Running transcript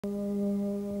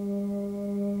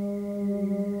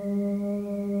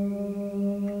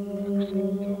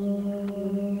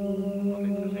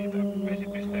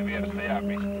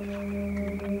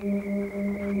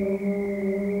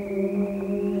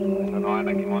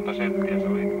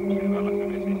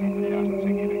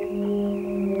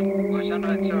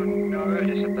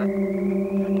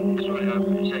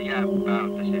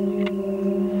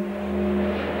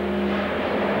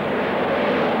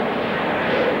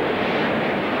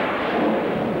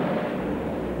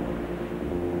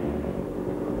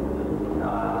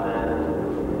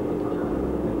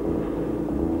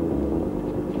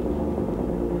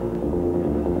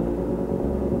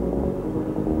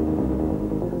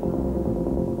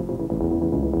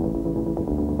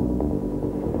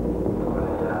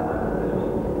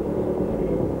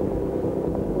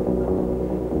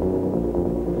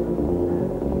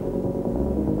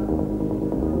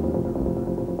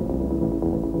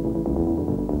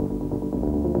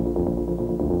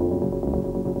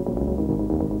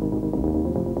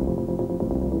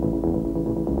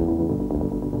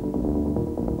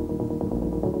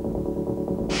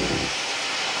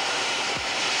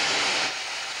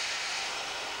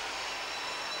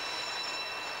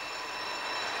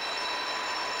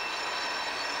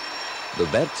The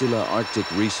Wärtsilä Arctic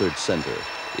Research Centre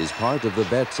is part of the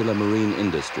Wärtsilä Marine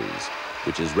Industries,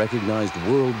 which is recognized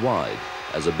worldwide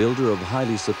as a builder of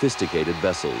highly sophisticated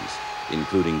vessels,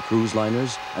 including cruise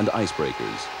liners and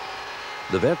icebreakers.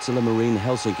 The Wärtsilä Marine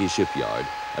Helsinki Shipyard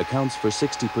accounts for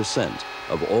 60%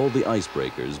 of all the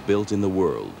icebreakers built in the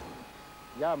world.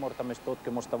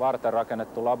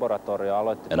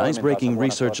 An icebreaking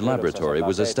research laboratory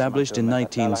was established in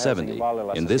 1970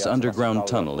 in this underground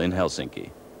tunnel in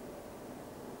Helsinki.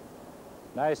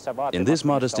 In this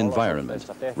modest environment,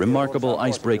 remarkable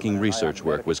icebreaking research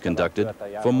work was conducted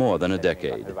for more than a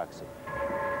decade.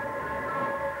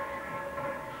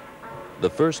 The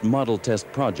first model test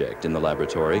project in the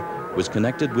laboratory was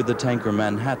connected with the tanker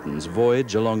Manhattan's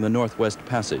voyage along the Northwest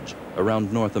Passage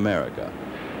around North America.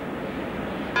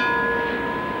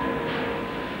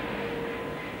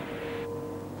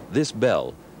 This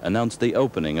bell announced the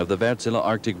opening of the Wärtsilä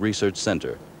Arctic Research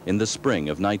Centre in the spring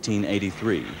of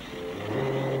 1983.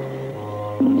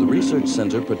 The research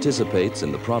center participates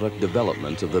in the product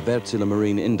development of the Wärtsilä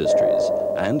Marine Industries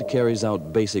and carries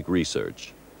out basic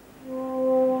research.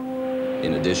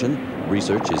 In addition,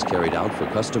 research is carried out for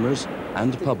customers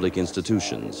and public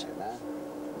institutions.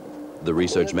 The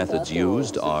research methods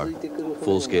used are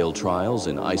full-scale trials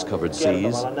in ice-covered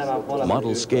seas,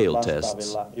 model scale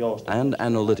tests, and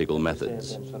analytical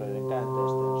methods.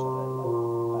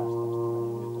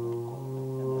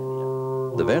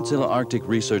 The Wärtsilä Arctic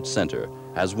Research Centre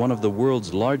has one of the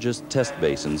world's largest test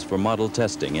basins for model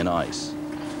testing in ice.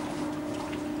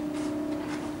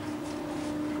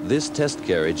 This test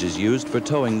carriage is used for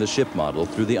towing the ship model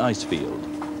through the ice field.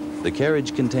 The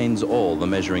carriage contains all the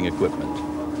measuring equipment.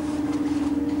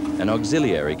 An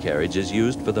auxiliary carriage is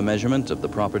used for the measurement of the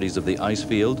properties of the ice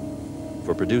field,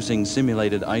 for producing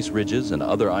simulated ice ridges and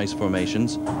other ice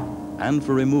formations, and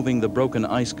for removing the broken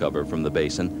ice cover from the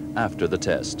basin after the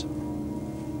test.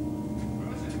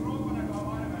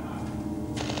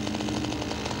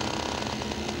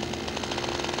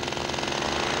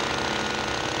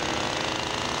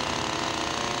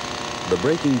 The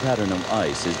breaking pattern of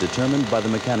ice is determined by the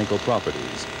mechanical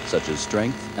properties, such as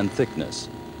strength and thickness.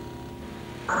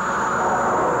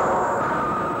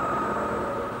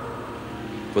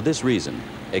 For this reason,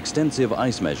 extensive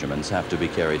ice measurements have to be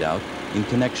carried out in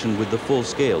connection with the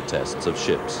full-scale tests of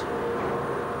ships.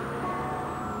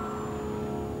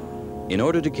 In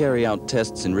order to carry out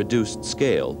tests in reduced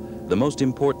scale, the most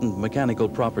important mechanical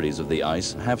properties of the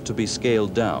ice have to be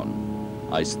scaled down.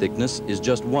 Ice thickness is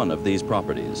just one of these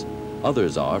properties.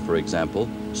 Others are, for example,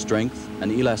 strength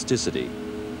and elasticity.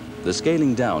 The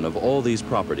scaling down of all these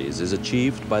properties is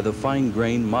achieved by the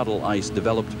fine-grained model ice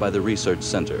developed by the research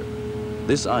center.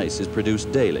 This ice is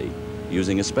produced daily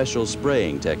using a special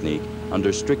spraying technique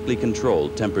under strictly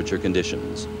controlled temperature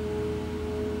conditions.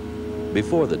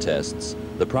 Before the tests,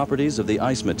 the properties of the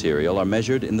ice material are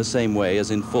measured in the same way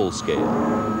as in full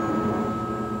scale.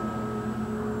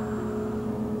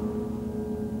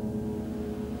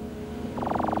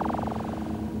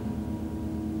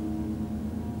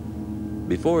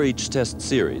 Before each test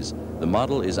series, the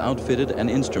model is outfitted and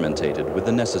instrumentated with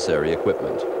the necessary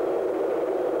equipment.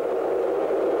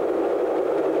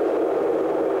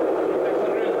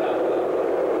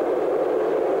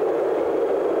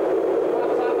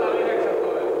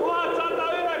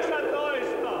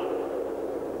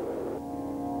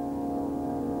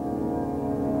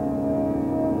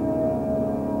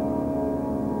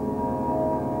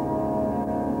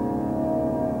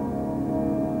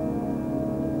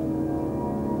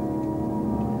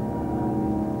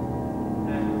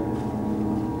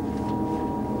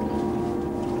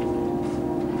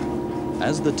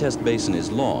 As the test basin is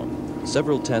long,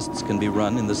 several tests can be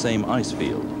run in the same ice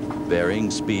field, varying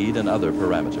speed and other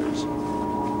parameters.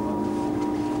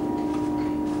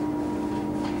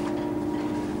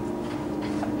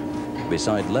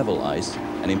 Beside level ice,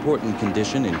 an important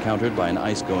condition encountered by an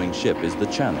ice-going ship is the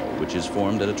channel, which is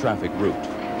formed at a traffic route.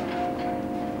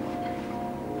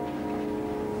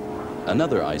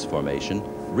 Another ice formation,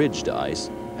 ridged ice,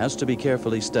 has to be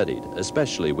carefully studied,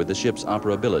 especially with the ship's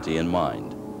operability in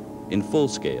mind. In full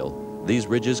scale, these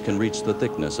ridges can reach the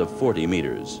thickness of 40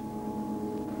 meters.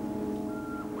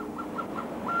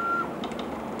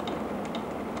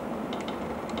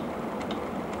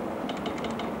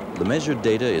 The measured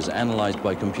data is analyzed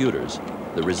by computers.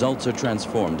 The results are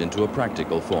transformed into a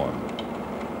practical form.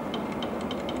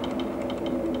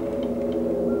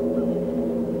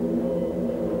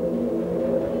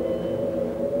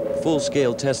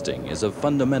 Full-scale testing is of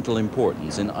fundamental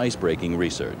importance in icebreaking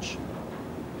research.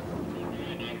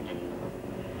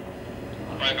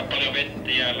 Aika paljon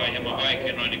vettä jäällä on hieman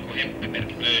vaikea noin niin kuin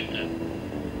heppimerkit löytää.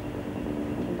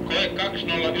 Koe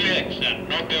 209,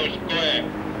 nopeuskoe,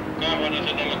 kahvana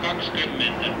se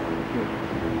 020.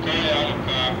 Koe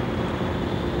alkaa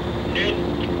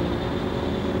nyt.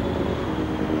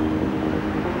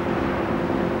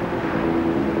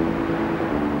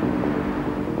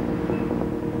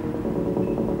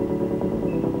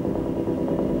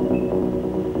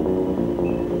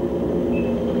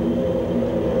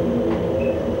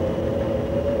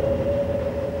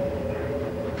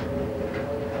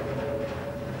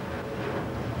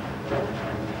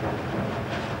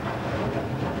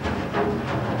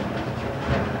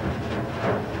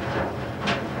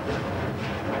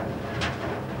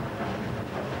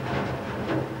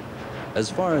 As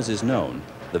far as is known,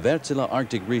 the Wärtsilä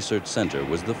Arctic Research Centre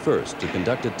was the first to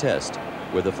conduct a test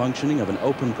where the functioning of an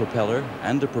open propeller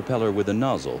and a propeller with a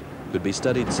nozzle could be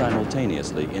studied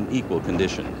simultaneously in equal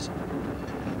conditions.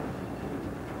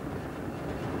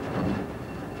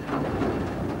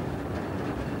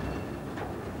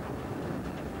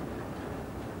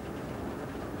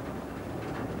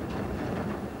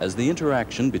 As the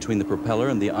interaction between the propeller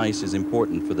and the ice is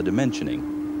important for the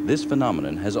dimensioning, this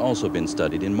phenomenon has also been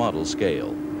studied in model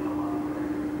scale.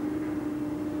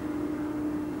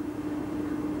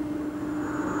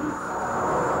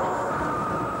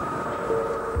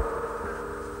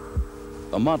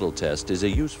 A model test is a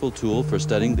useful tool for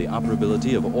studying the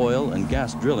operability of oil and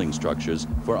gas drilling structures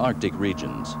for Arctic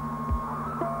regions.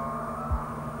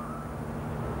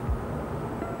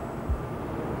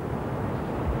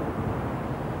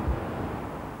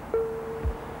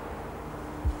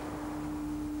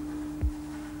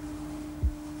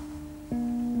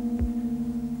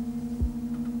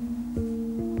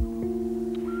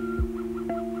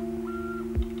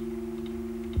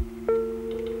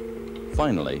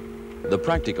 Finally, the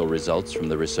practical results from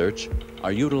the research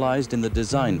are utilized in the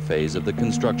design phase of the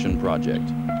construction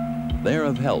project. They are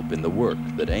of help in the work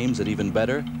that aims at even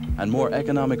better and more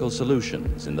economical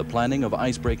solutions in the planning of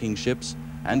icebreaking ships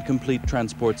and complete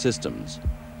transport systems,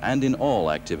 and in all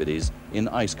activities in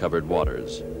ice-covered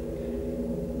waters.